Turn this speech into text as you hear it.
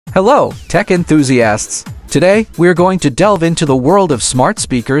Hello, tech enthusiasts! Today, we're going to delve into the world of smart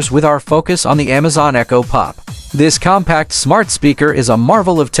speakers with our focus on the Amazon Echo Pop. This compact smart speaker is a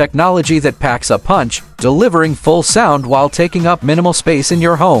marvel of technology that packs a punch, delivering full sound while taking up minimal space in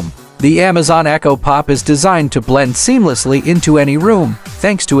your home. The Amazon Echo Pop is designed to blend seamlessly into any room,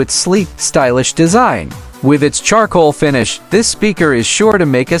 thanks to its sleek, stylish design. With its charcoal finish, this speaker is sure to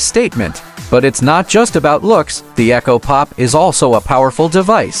make a statement. But it's not just about looks, the Echo Pop is also a powerful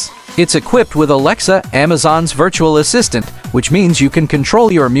device. It's equipped with Alexa, Amazon's virtual assistant, which means you can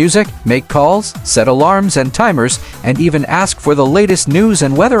control your music, make calls, set alarms and timers, and even ask for the latest news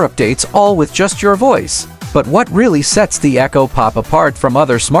and weather updates all with just your voice. But what really sets the Echo Pop apart from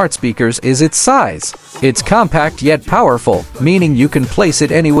other smart speakers is its size. It's compact yet powerful, meaning you can place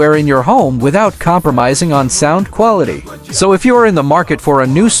it anywhere in your home without compromising on sound quality. So if you're in the market for a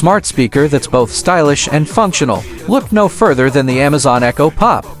new smart speaker that's both stylish and functional, look no further than the Amazon Echo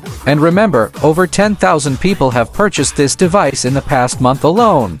Pop. And remember, over 10,000 people have purchased this device in the past month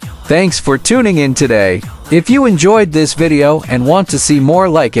alone. Thanks for tuning in today. If you enjoyed this video and want to see more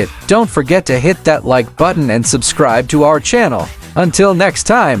like it, don't forget to hit that like button and subscribe to our channel. Until next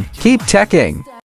time, keep teching!